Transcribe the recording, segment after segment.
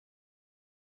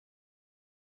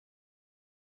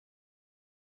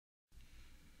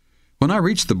When I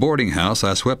reached the boarding house,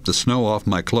 I swept the snow off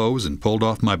my clothes and pulled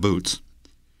off my boots.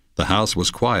 The house was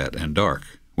quiet and dark,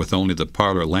 with only the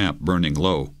parlor lamp burning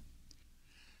low.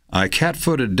 I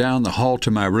cat-footed down the hall to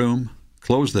my room,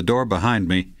 closed the door behind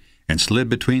me, and slid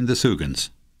between the soogans.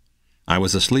 I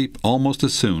was asleep almost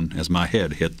as soon as my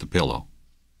head hit the pillow.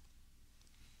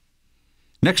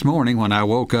 Next morning, when I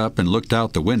woke up and looked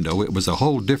out the window, it was a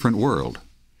whole different world.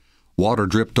 Water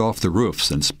dripped off the roofs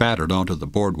and spattered onto the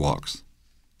boardwalks.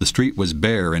 The street was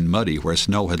bare and muddy where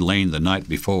snow had lain the night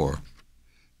before.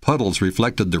 Puddles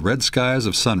reflected the red skies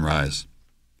of sunrise.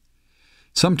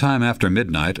 Sometime after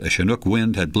midnight, a Chinook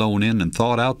wind had blown in and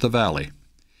thawed out the valley.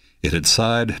 It had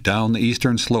sighed down the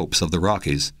eastern slopes of the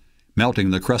Rockies, melting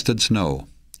the crusted snow,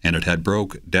 and it had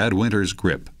broke Dad Winter's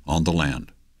grip on the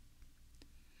land.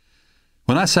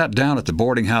 When I sat down at the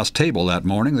boarding-house table that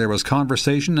morning, there was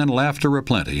conversation and laughter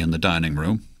aplenty in the dining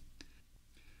room.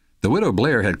 The widow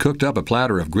Blair had cooked up a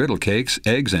platter of griddle cakes,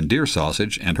 eggs, and deer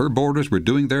sausage, and her boarders were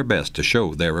doing their best to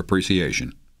show their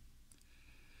appreciation.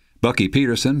 Bucky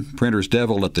Peterson, printer's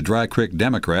devil at the Dry Creek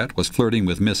Democrat, was flirting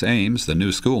with Miss Ames, the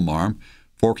new schoolmarm,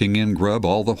 forking in grub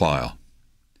all the while.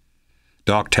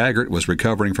 Doc Taggart was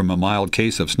recovering from a mild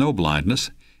case of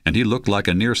snow-blindness, and he looked like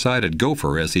a nearsighted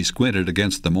gopher as he squinted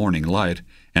against the morning light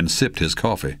and sipped his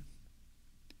coffee.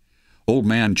 Old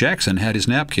man Jackson had his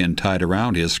napkin tied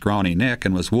around his scrawny neck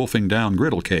and was wolfing down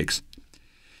griddle cakes.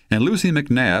 And Lucy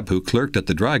McNabb, who clerked at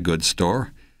the dry goods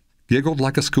store, giggled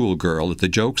like a schoolgirl at the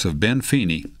jokes of Ben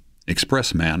Feeney,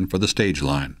 expressman for the stage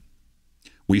line.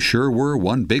 We sure were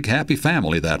one big happy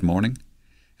family that morning,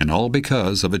 and all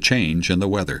because of a change in the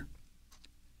weather.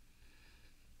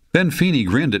 Ben Feeney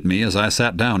grinned at me as I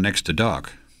sat down next to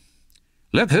Doc.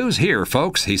 "Look who's here,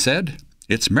 folks," he said.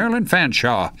 "It's Merlin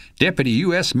Fanshaw, Deputy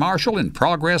U.S. Marshal and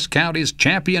Progress County's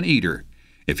champion eater.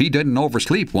 If he didn't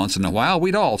oversleep once in a while,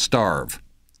 we'd all starve."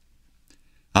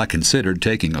 I considered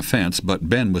taking offense, but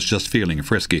Ben was just feeling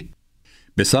frisky.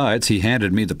 Besides, he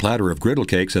handed me the platter of griddle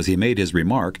cakes as he made his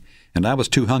remark, and I was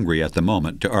too hungry at the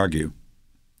moment to argue.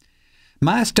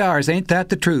 "My stars, ain't that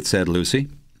the truth," said Lucy.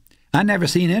 "I never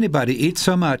seen anybody eat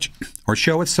so much or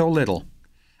show it so little.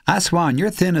 I swan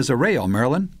you're thin as a rail,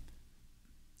 Merlin."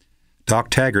 Doc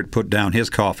Taggart put down his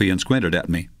coffee and squinted at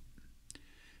me.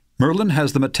 "Merlin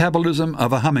has the metabolism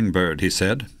of a hummingbird," he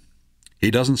said.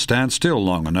 "He doesn't stand still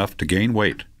long enough to gain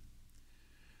weight."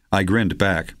 I grinned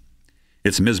back.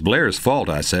 "It's Miss Blair's fault,"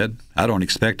 I said. "I don't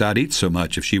expect I'd eat so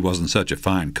much if she wasn't such a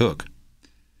fine cook."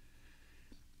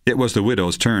 It was the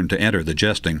widow's turn to enter the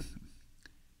jesting.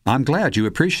 "I'm glad you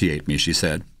appreciate me," she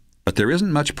said, "but there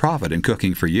isn't much profit in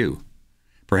cooking for you.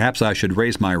 Perhaps I should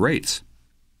raise my rates."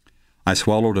 I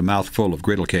swallowed a mouthful of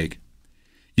griddle cake.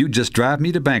 "You'd just drive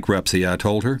me to bankruptcy," I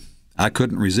told her. "I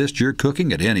couldn't resist your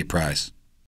cooking at any price."